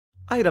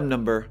Item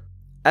Number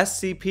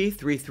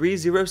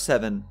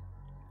SCP-3307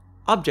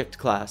 Object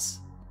Class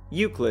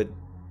Euclid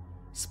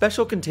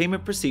Special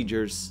Containment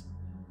Procedures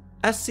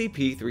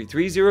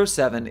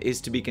SCP-3307 is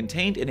to be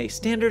contained in a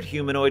standard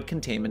humanoid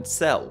containment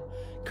cell,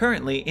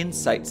 currently in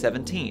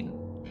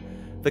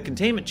Site-17. The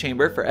containment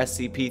chamber for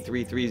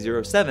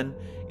SCP-3307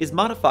 is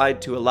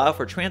modified to allow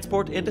for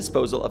transport and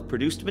disposal of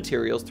produced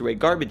materials through a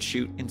garbage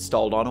chute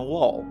installed on a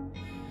wall.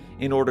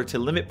 In order to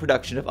limit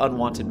production of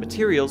unwanted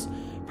materials,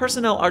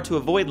 personnel are to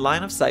avoid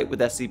line of sight with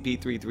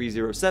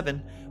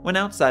SCP-3307 when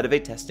outside of a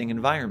testing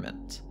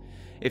environment.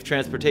 If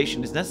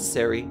transportation is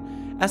necessary,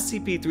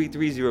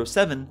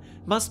 SCP-3307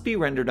 must be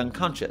rendered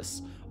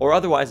unconscious, or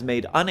otherwise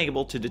made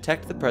unable to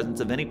detect the presence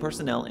of any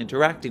personnel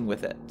interacting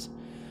with it.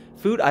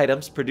 Food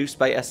items produced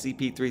by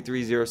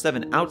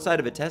SCP-3307 outside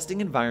of a testing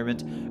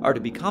environment are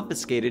to be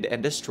confiscated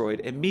and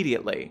destroyed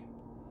immediately.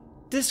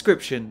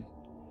 Description: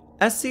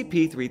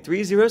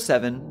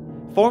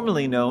 SCP-3307,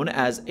 formerly known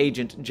as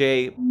Agent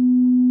J,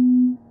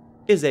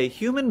 is a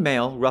human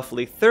male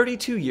roughly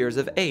 32 years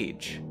of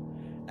age.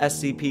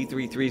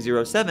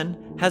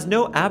 SCP-3307 has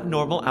no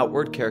abnormal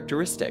outward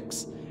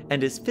characteristics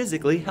and is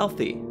physically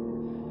healthy.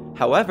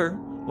 However,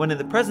 when in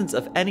the presence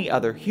of any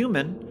other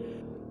human,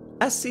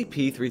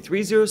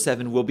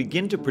 SCP-3307 will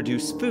begin to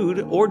produce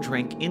food or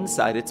drink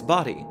inside its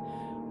body,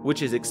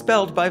 which is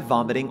expelled by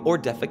vomiting or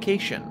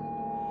defecation.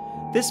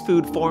 This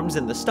food forms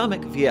in the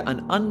stomach via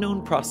an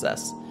unknown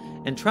process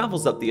and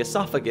travels up the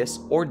esophagus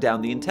or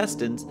down the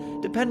intestines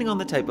depending on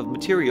the type of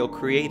material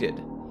created.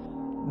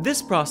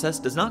 This process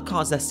does not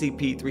cause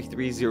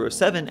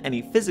SCP-3307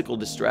 any physical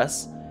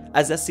distress,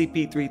 as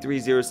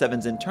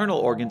SCP-3307's internal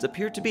organs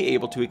appear to be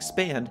able to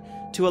expand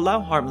to allow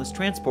harmless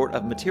transport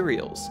of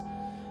materials,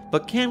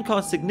 but can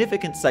cause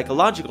significant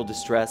psychological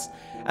distress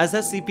as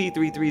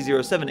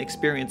SCP-3307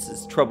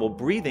 experiences trouble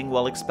breathing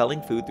while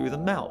expelling food through the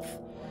mouth.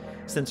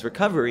 Since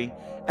recovery,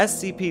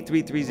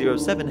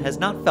 SCP-3307 has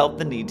not felt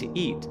the need to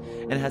eat,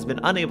 and has been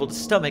unable to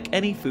stomach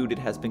any food it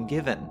has been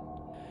given.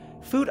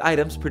 Food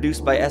items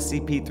produced by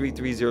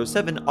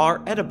SCP-3307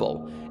 are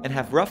edible, and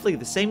have roughly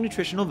the same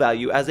nutritional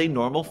value as a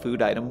normal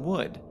food item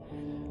would.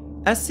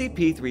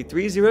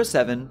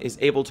 SCP-3307 is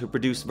able to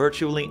produce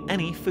virtually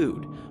any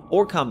food,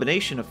 or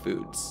combination of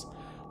foods.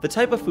 The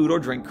type of food or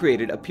drink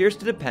created appears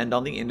to depend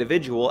on the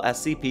individual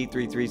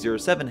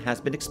SCP-3307 has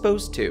been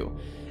exposed to,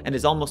 and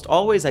is almost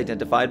always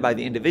identified by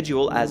the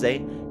individual as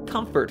a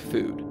comfort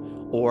food,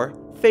 or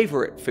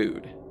favorite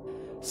food.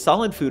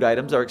 Solid food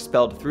items are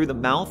expelled through the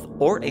mouth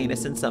or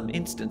anus in some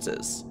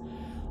instances.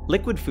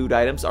 Liquid food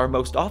items are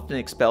most often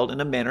expelled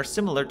in a manner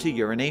similar to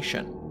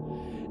urination.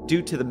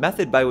 Due to the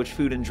method by which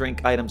food and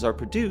drink items are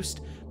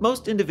produced,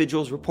 most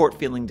individuals report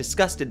feeling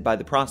disgusted by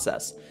the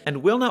process,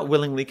 and will not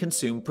willingly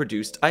consume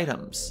produced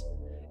items.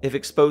 If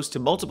exposed to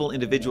multiple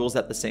individuals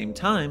at the same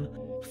time,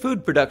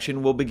 food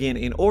production will begin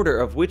in order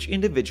of which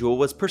individual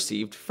was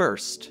perceived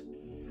first.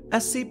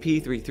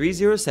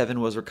 SCP-3307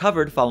 was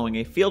recovered following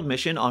a field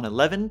mission on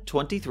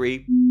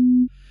 11/23,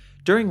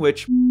 during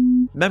which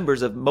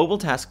members of Mobile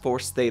Task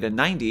Force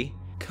Theta-90,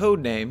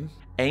 codename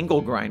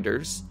Angle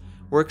Grinders,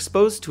 were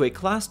exposed to a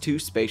Class II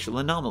spatial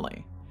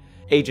anomaly.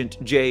 Agent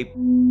J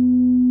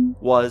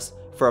was,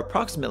 for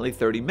approximately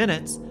 30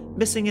 minutes,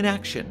 missing in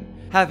action,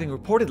 having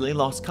reportedly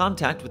lost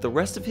contact with the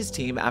rest of his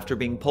team after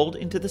being pulled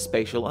into the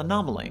spatial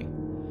anomaly.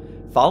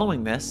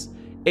 Following this,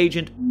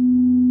 Agent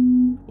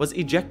was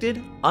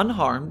ejected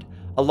unharmed,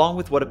 along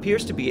with what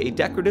appears to be a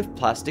decorative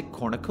plastic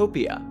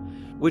cornucopia,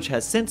 which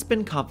has since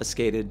been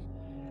confiscated.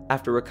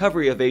 After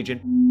recovery of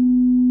Agent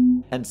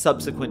and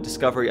subsequent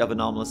discovery of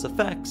anomalous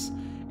effects,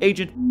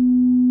 Agent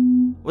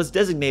was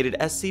designated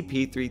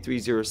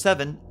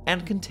SCP-3307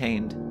 and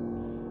contained.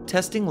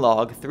 Testing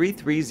Log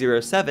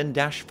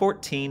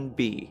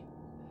 3307-14-B.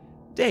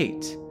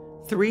 Date: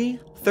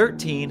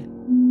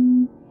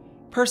 3/13.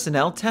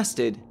 Personnel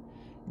tested: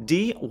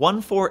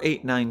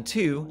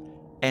 D-14892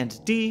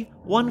 and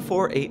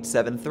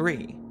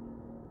D-14873.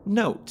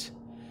 Note: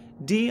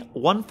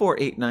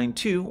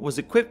 D-14892 was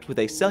equipped with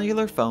a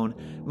cellular phone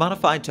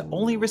modified to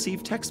only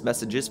receive text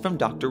messages from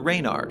Dr.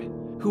 Reynard,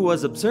 who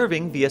was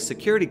observing via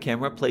security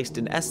camera placed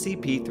in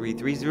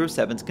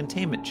SCP-3307's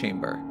containment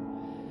chamber.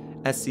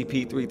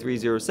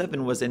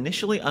 SCP-3307 was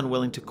initially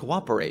unwilling to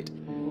cooperate,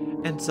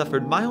 and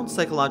suffered mild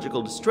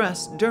psychological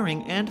distress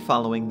during and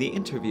following the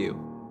interview.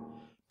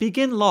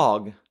 Begin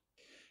log.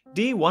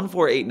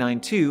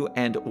 D-14892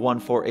 and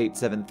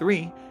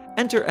 14873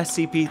 enter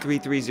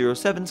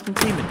SCP-3307's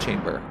containment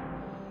chamber.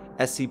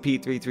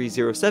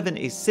 SCP-3307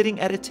 is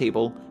sitting at a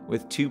table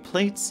with 2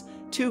 plates,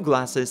 2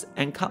 glasses,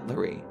 and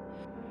cutlery.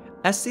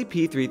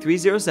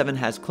 SCP-3307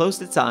 has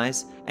closed its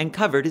eyes and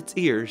covered its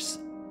ears.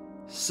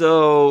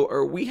 So,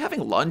 are we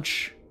having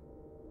lunch?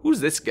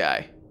 Who's this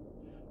guy?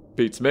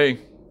 Beats me.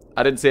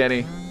 I didn't see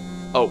any.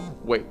 Oh,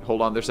 wait,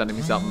 hold on, they're sending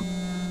me something.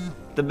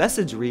 The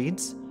message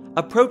reads,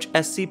 "Approach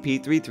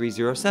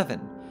SCP-3307.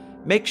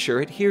 Make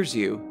sure it hears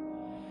you."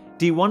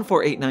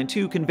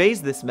 D-14892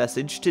 conveys this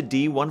message to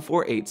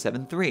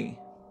D-14873.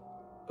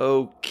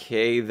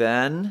 Okay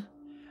then.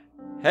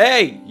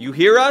 Hey, you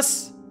hear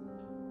us?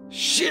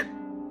 Shh. shit!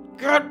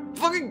 God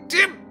fucking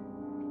damn!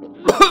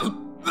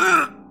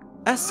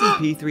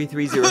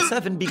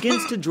 SCP-3307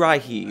 begins to dry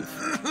heave.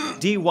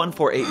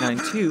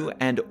 D-14892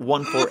 and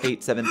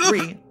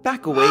 14873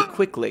 back away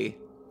quickly.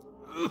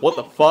 What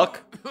the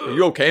fuck? Are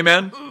you okay,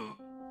 man?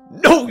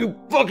 No, you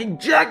fucking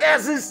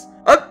jackasses!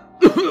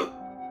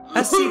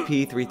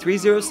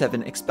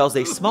 SCP-3307 expels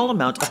a small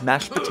amount of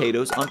mashed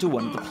potatoes onto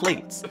one of the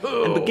plates,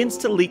 and begins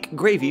to leak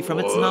gravy from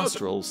its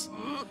nostrils.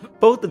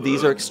 Both of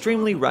these are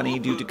extremely runny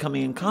due to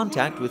coming in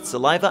contact with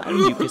saliva and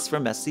mucus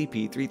from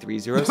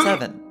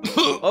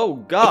SCP-3307. Oh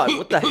god,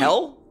 what the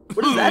hell?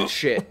 What is that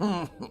shit?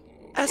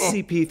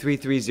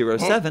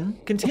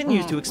 SCP-3307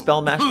 continues to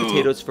expel mashed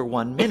potatoes for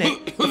 1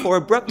 minute before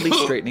abruptly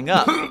straightening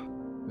up.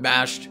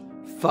 Mashed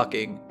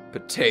fucking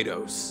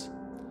potatoes.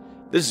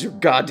 This is your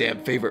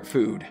goddamn favorite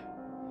food.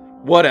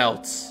 What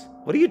else?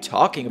 What are you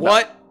talking about?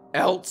 What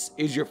else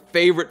is your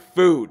favorite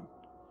food?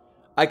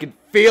 I can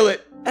feel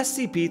it.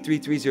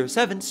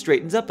 SCP-3307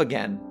 straightens up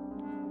again.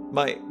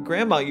 My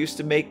grandma used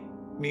to make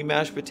me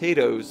mashed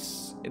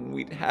potatoes, and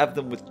we'd have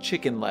them with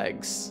chicken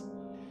legs.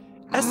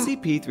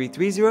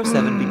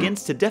 SCP-3307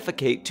 begins to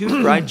defecate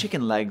 2 fried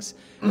chicken legs,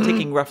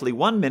 taking roughly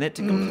 1 minute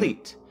to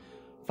complete.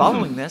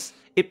 Following this,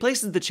 it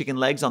places the chicken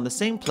legs on the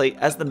same plate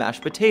as the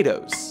mashed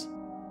potatoes.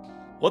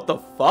 What the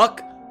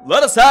fuck?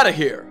 Let us out of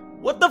here!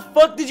 What the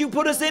fuck did you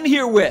put us in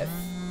here with?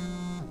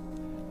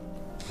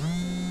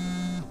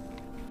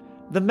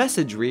 The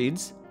message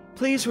reads,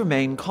 "Please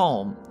remain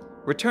calm.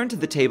 Return to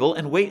the table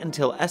and wait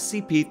until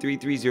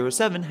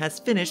SCP-3307 has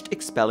finished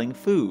expelling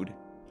food."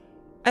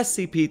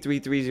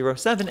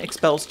 SCP-3307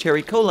 expels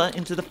cherry cola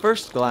into the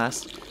first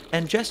glass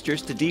and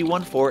gestures to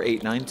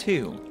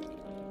D-14892.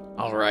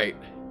 Alright,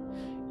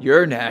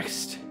 you're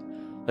next.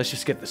 Let's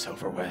just get this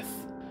over with.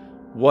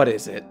 What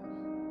is it?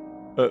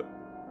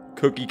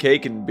 Cookie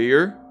cake and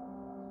beer?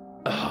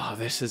 Oh,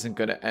 this isn't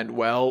gonna end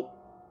well.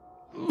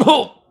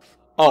 Oh,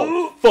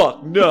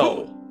 fuck,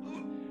 no!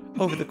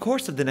 Over the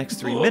course of the next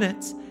 3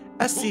 minutes,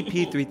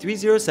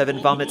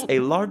 SCP-3307 vomits a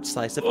large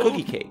slice of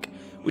cookie cake,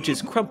 which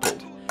is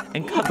crumpled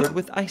and covered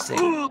with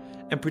icing,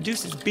 and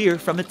produces beer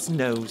from its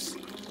nose.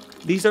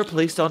 These are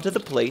placed onto the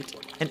plate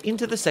and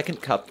into the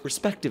second cup,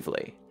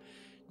 respectively.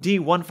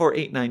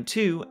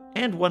 D-14892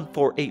 and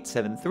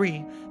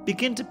 14873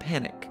 begin to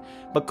panic,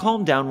 but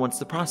calm down once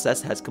the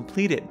process has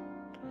completed.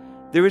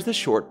 There is a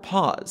short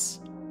pause.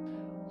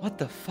 What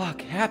the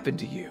fuck happened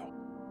to you?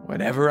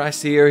 Whenever I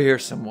see or hear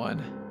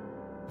someone,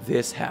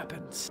 this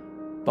happens.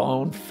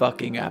 Bon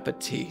fucking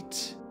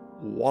appetit.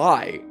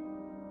 Why?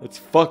 It's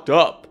fucked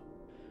up.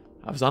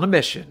 I was on a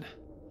mission,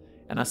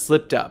 and I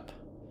slipped up.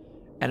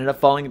 Ended up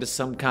falling into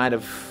some kind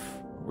of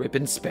rip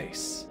in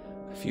space.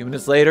 A few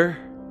minutes later,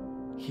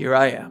 here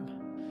I am.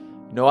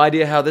 No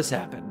idea how this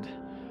happened.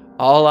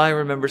 All I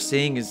remember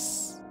seeing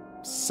is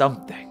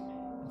something.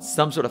 In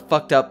some sort of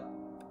fucked up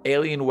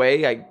alien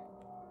way. I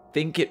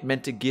think it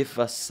meant to give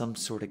us some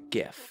sort of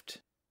gift.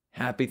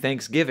 Happy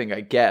Thanksgiving, I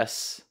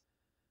guess.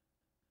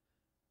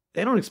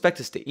 They don't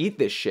expect us to eat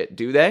this shit,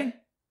 do they?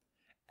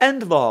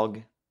 End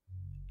log.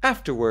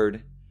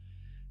 Afterward.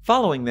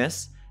 Following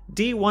this,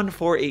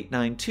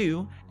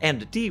 D-14892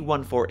 and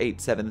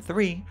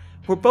D-14873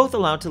 were both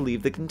allowed to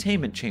leave the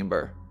containment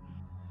chamber.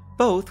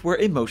 Both were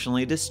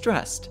emotionally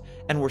distressed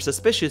and were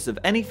suspicious of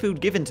any food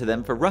given to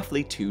them for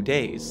roughly 2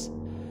 days.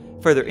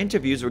 Further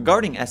interviews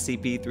regarding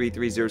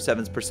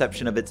SCP-3307's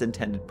perception of its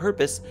intended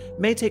purpose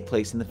may take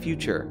place in the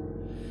future.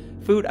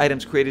 Food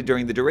items created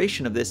during the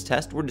duration of this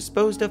test were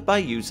disposed of by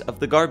use of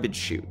the garbage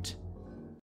chute.